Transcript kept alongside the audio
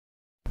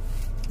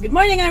Good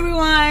morning,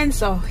 everyone!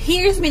 So,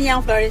 here's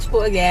Minyang Flores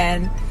po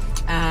again.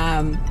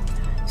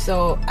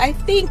 So, I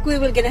think we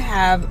will gonna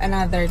have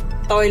another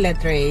toilet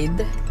raid.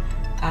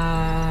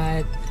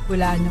 At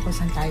hulaan nyo kung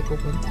saan tayo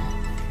pupunta.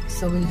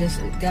 So, we'll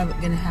just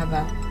gonna have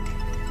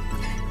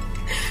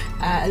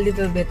a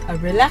little bit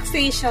of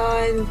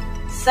relaxation,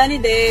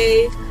 sunny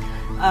day.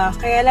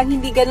 Kaya lang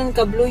hindi ganun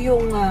ka-blue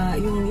yung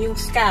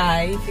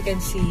sky. If you can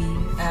see,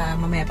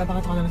 mamaya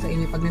papakita ko naman sa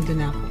inyo pag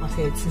nandun ako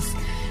kasi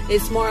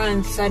it's more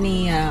on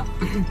sunny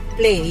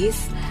place,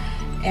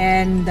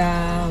 and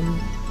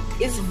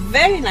it's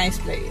very nice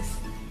place.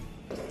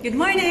 Good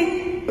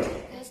morning.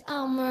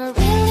 I'm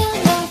really in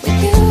love with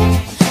you.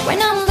 When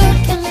I'm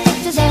looking at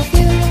pictures of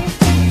you,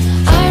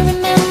 I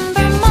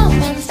remember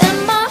moments and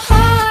my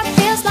heart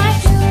feels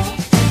like you.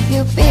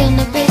 You've been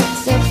a big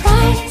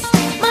surprise.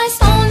 My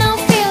soul now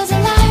feels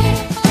alive,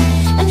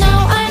 and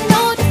now I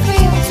know the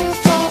thrill to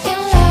fall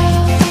in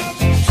love.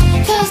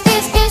 'Cause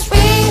this is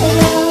real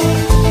love.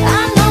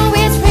 I know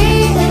it's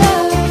real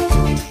love.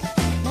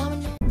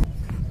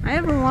 Hi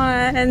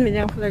everyone,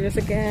 Minyang Flores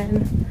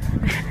again.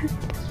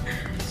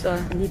 So,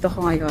 nandito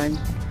ako ngayon.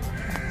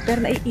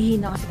 Pero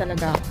naiihi na kasi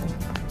talaga ako.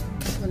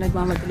 So,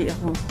 nagmamadali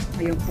ako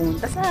ngayong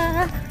pumunta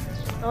sa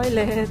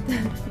toilet.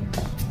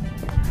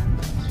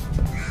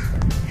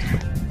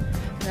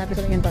 Malapit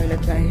ko lang yung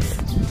toilet, guys.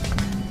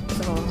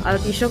 So,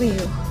 I'll be showing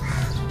you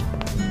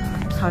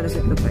how does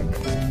it look like.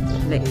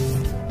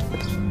 Place.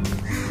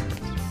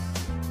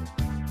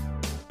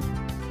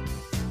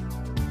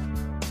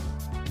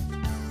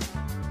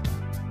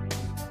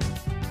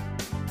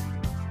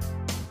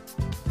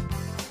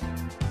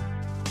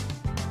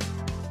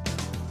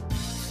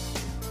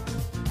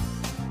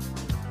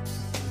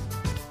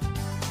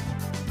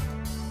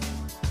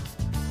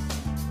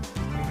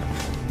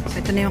 So,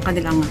 ito na yung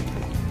kanilang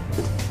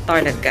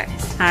toilet,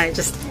 guys. Hi,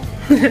 just...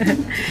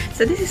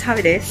 So, this is how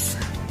it is.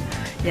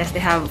 Yes,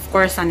 they have, of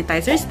course,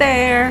 sanitizers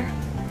there.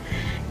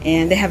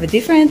 And they have a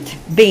different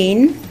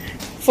bin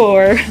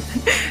for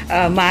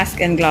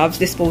mask and gloves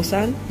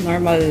disposal.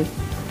 Normal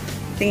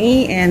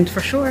thingy. And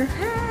for sure,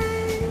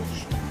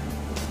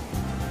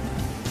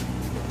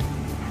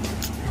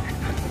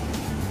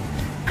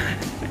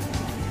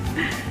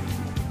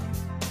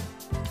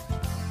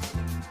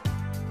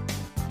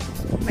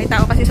 may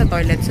tao kasi sa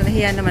toilet, so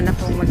nahiya naman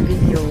akong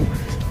mag-video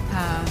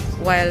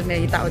while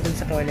may tao dun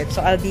sa toilet.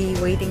 So, I'll be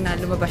waiting na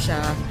lumabas siya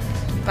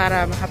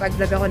para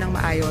makapag-vlog ako ng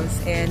maayos.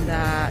 And,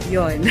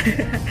 yun.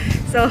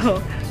 So,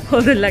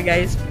 hold on lang,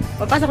 guys.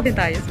 Papasok din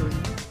tayo soon.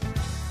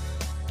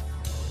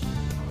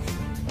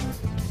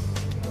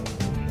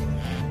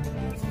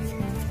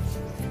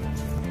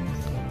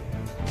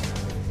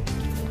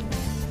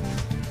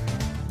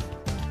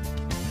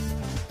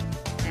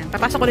 Ayan,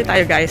 papasok ulit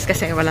tayo, guys,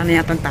 kasi wala na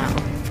yatang tao.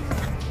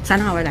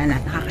 Sana nga wala na.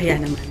 Nakakaya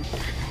naman.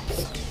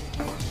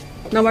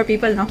 No more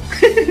people, no?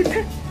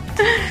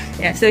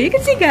 Yeah, so you can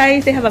see,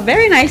 guys, they have a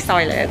very nice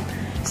toilet.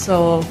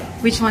 So,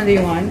 which one do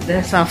you want?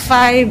 There's a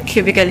 5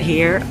 cubicle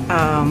here.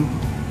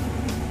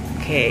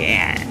 Okay,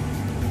 and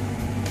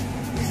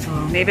so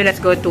maybe let's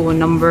go to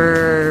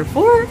number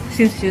 4.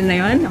 Since yun na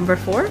yun, number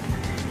 4.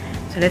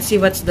 So, let's see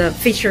what's the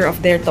feature of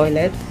their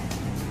toilet.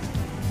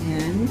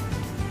 Ayan.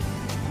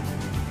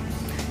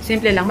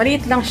 Simple lang.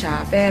 Maliit lang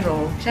siya.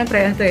 Pero,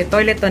 syempre, ito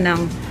toilet to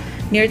ng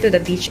near to the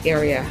beach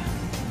area.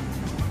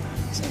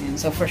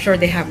 So, for sure,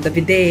 they have the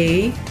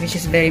bidet, which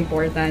is very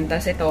important.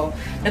 Tapos ito,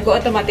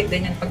 nag-automatic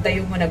din yan. Pag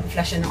tayo mo,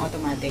 nag-flush yan ng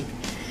automatic.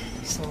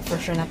 So, for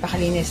sure,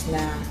 napakalinis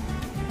na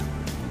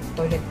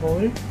toilet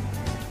bowl.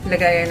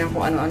 Lagayan ng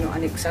kung ano-ano,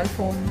 anik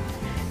cellphone.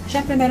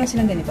 Siyempre, meron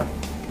silang ganito.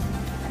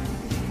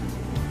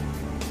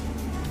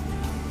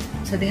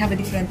 So, they have a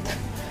different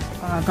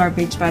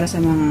garbage para sa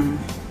mga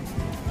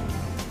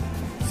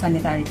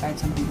sanitary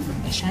pads. Sa mga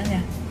brush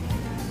yan.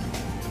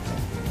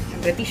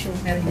 Siyempre, tissue,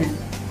 meron yan.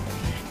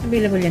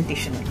 Available yung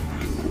tissue na.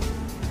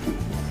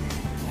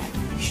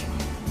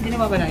 Hindi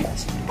na mabala yun.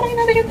 Try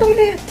natin yung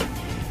toilet.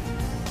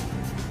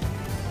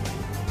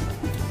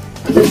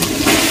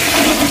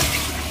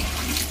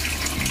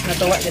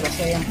 Natuwa, diba?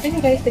 So, yan.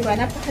 Tignan nyo, guys, diba?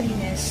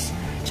 Napakalinis.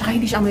 Tsaka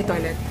hindi siya amoy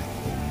toilet.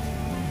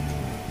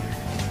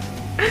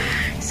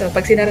 So,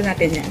 pag sinara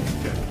natin yan,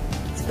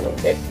 let's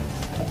close it.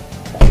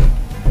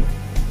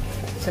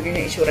 So, yun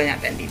yung isura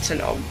natin dito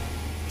sa loob.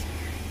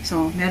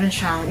 So, meron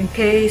siya in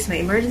case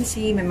may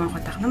emergency, may mga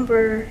contact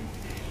number.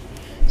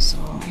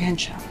 So, ayan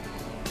siya.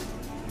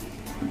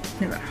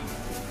 Diba?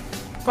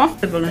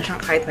 Comfortable na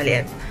siya kahit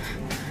maliit.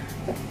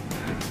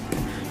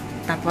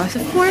 Tapos,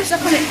 of course,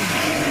 ako rin.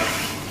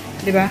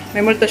 Diba?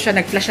 May multo siya,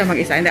 nag-flash siya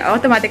mag-isa. Hindi,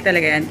 automatic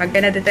talaga yan. Pag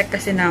na-detect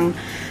kasi ng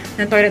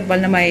toilet bowl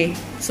na may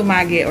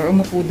sumagi or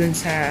umupo dun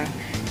sa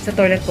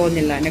toilet bowl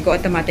nila,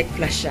 nag-automatic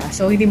flush siya.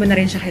 So, hindi mo na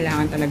rin siya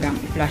kailangan talagang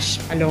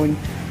i-flush alone.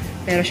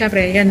 Pero,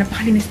 syempre, yan,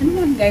 napakalinis na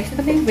naman, guys.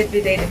 Ito na yung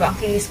bidet, diba? Ang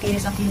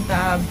kinis ang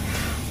kintab.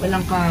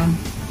 Walang ka...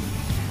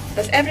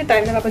 Tapos, every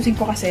time, napapansin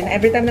ko kasi, na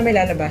every time na may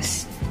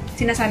lalabas,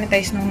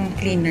 sinasanitize ng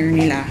cleaner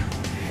nila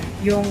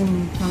yung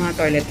mga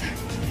toilet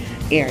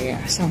area.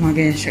 So, mga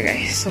ganyan siya,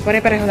 guys. So,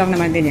 pare-pareho lang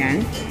naman din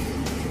yan.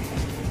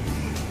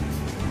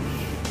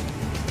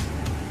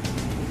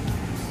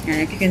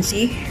 Yan, like you can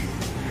see.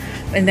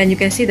 And then you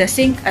can see the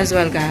sink as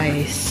well,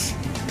 guys.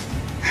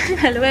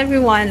 Hello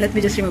everyone. Let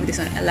me just remove this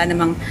one. Wala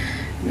namang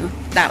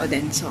tao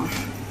din. So,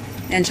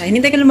 yan siya.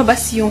 Hindi ko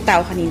lumabas yung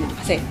tao kanina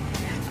kasi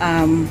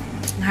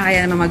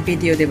nakakaya naman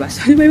mag-video, diba?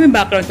 So, may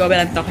background ko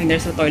while I'm talking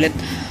there sa toilet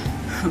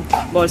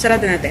bowl.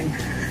 Sarado natin.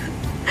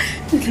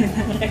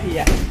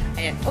 Nakakahiya.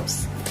 Ayan. Oops.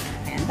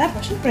 Ayan.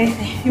 Tapos, syempre,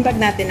 yung bag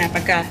natin na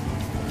pagka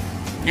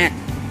ayan.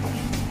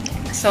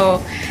 So,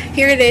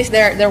 here it is,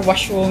 their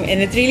washroom, and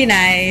it's really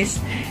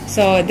nice.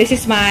 So, this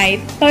is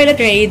my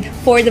toilet raid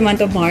for the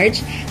month of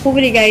March.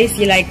 Hopefully, guys,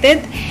 you liked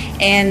it.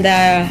 And,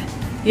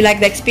 you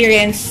like the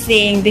experience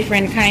seeing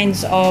different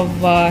kinds of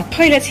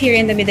toilets here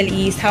in the Middle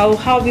East.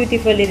 How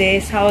beautiful it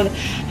is.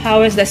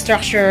 How is the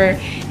structure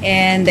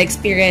and the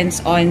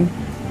experience on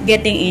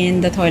getting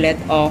in the toilet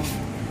of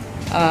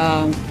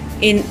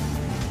in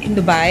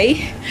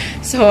Dubai.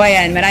 So,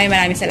 ayan.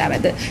 Maraming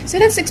salamat.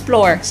 So, let's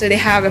explore. So, they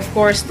have, of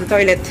course, the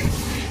toilet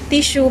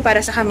tissue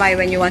para sa kamay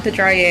when you want to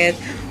try it.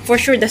 For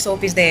sure, the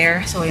soap is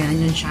there. So, ayan,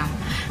 yun siya.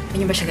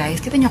 Ganyan ba siya, guys?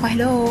 Kita nyo ko,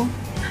 hello.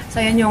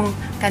 So, ayan yung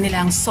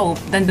kanilang soap.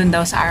 Dandun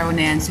daw sa arrow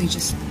na yan. So, you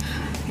just,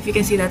 if you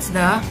can see, that's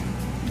the,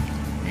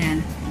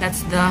 ayan,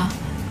 that's the,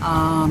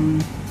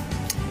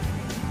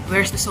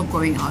 where's the soap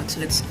going out? So,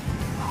 let's,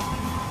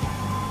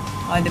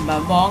 oh, diba?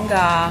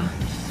 Bongga.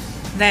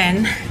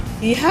 Then,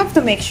 you have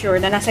to make sure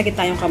na nasa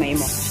gitna yung kamay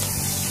mo.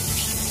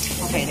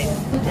 Okay, then.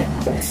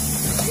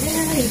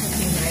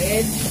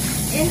 Yeah,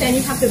 and then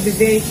you have to be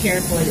very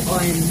careful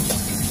on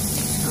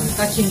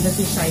touching the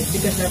two sides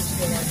because that's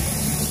where.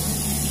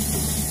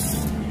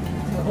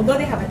 So, although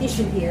they have a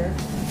tissue here,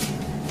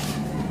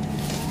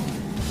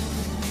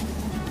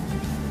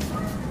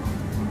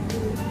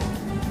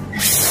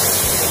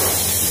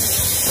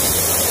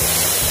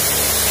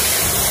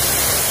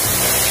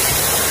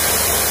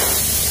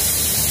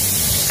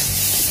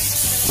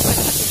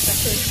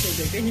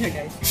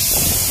 guys.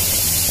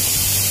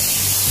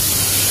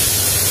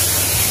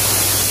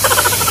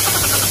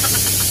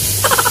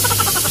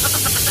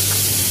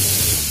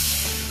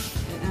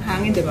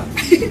 Hangin, diba?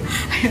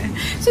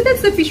 So that's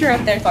the feature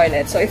of their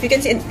toilet. So if you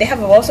can see, they have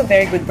also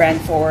very good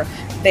brand for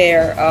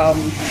their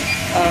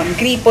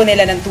gripo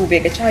nila ng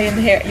tubig at saka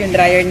yung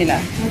dryer nila.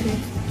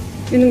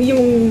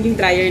 Yung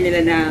dryer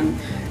nila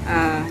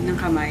ng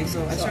kamay.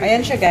 So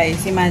ayan siya,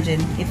 guys. Imagine,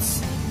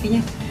 it's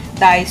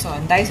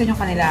Dyson yung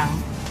kanilang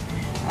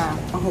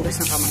panghugas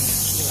ng kamay.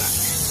 Diba?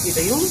 Dito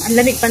yung ang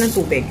lamig pa ng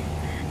tubig.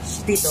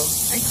 Dito.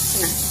 Ay,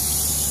 na.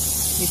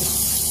 Dito.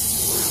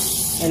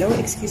 Hello,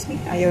 excuse me.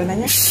 Ayaw na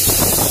niya.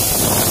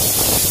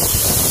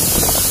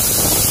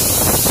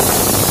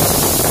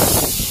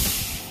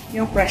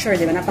 Yung pressure,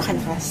 di ba?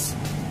 Napakalakas.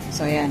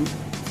 So, ayan.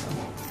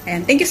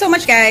 And thank you so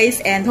much, guys.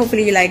 And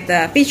hopefully you like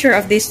the picture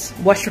of this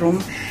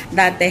washroom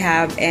that they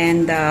have.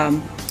 And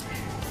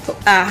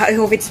I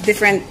hope it's a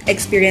different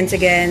experience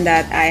again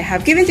that I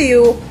have given to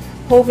you.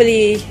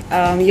 Hopefully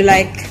you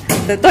like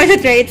the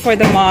toilet raid for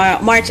the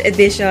March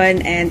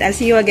edition, and I'll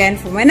see you again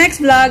for my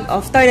next vlog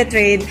of toilet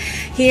raid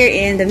here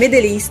in the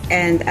Middle East,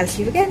 and I'll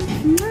see you again.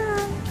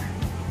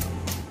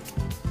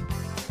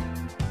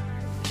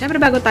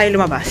 Siyempre, bago tayo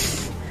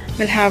lumabas,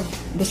 we'll have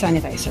the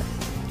sanitizer.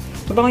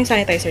 Mabango yung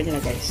sanitizer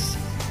nila, guys.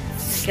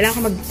 Kailangan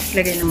ko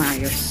maglagay ng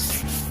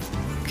maayos.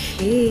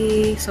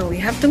 Okay, so we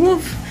have to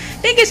move.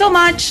 Thank you so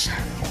much.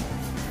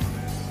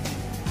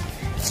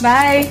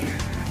 Bye.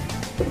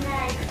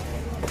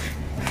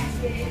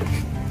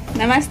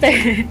 Namaste.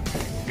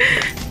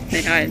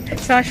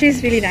 So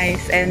she's really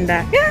nice, and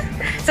yeah,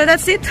 so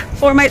that's it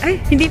for my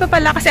hindi pa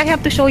pala kasi I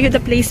have to show you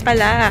the place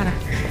pala.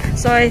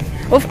 So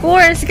of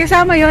course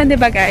kasama yon,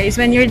 diba, guys,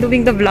 when you're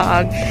doing the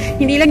vlog,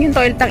 hindi lang yung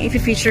toilet ang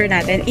i-feature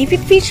natin,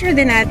 i-feature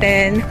din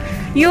natin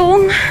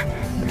yung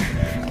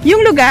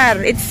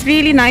lugar. It's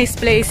really nice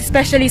place,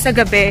 especially sa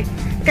gabi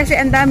kasi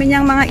ang dami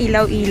niyang mga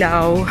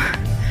ilaw-ilaw,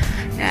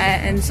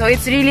 and so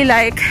it's really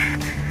like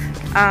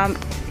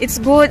it's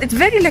good. It's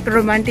very like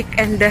romantic,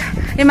 and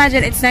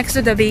imagine it's next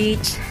to the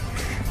beach,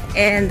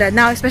 and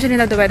now especially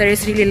now the weather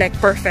is really like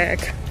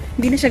perfect.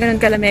 Hindi na siya ganun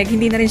kalamig,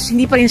 hindi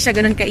pa rin siya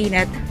ganun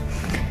kainit.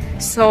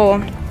 So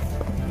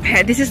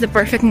this is the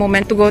perfect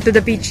moment to go to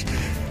the beach.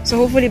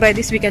 So hopefully by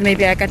this weekend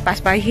maybe I can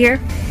pass by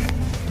here.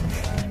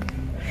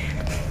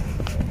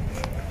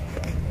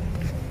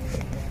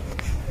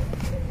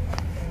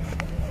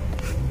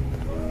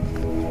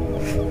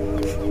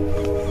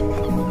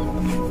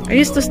 I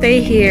used to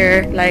stay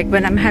here like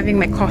when I'm having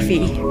my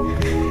coffee,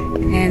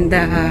 and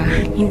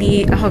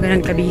hindi ako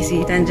ganun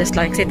ka-busy than just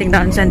like sitting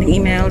down, sending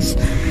emails,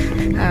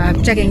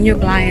 checking new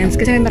clients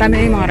kasi may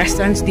marami yung mga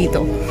restaurants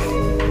dito.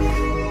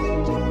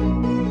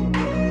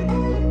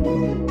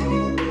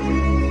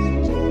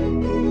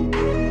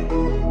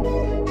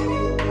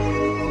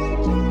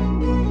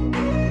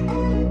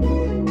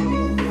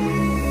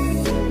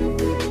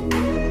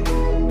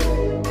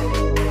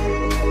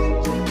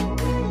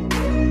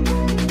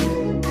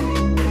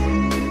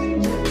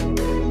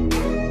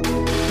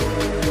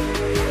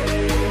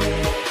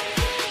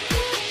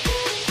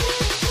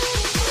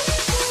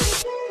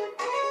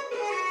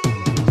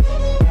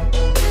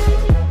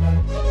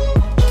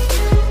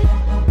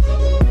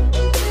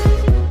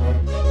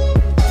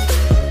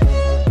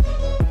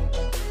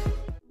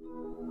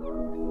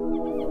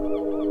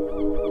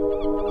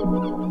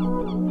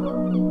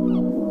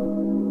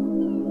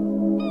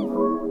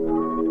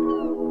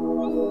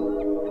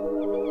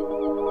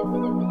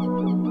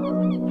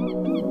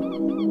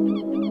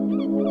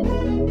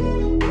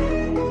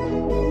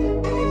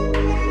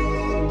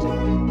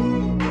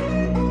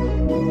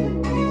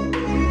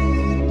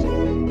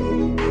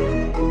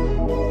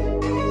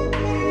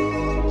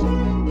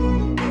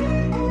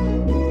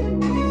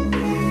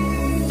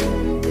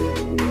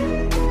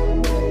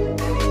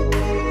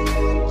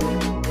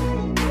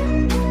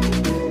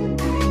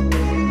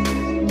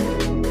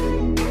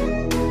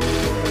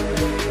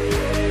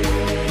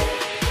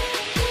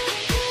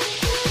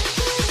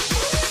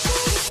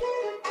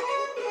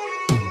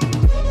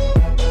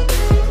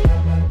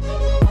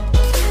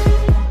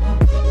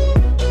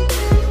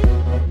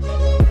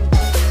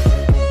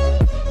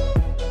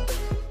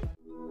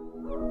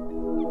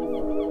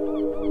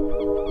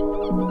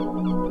 you.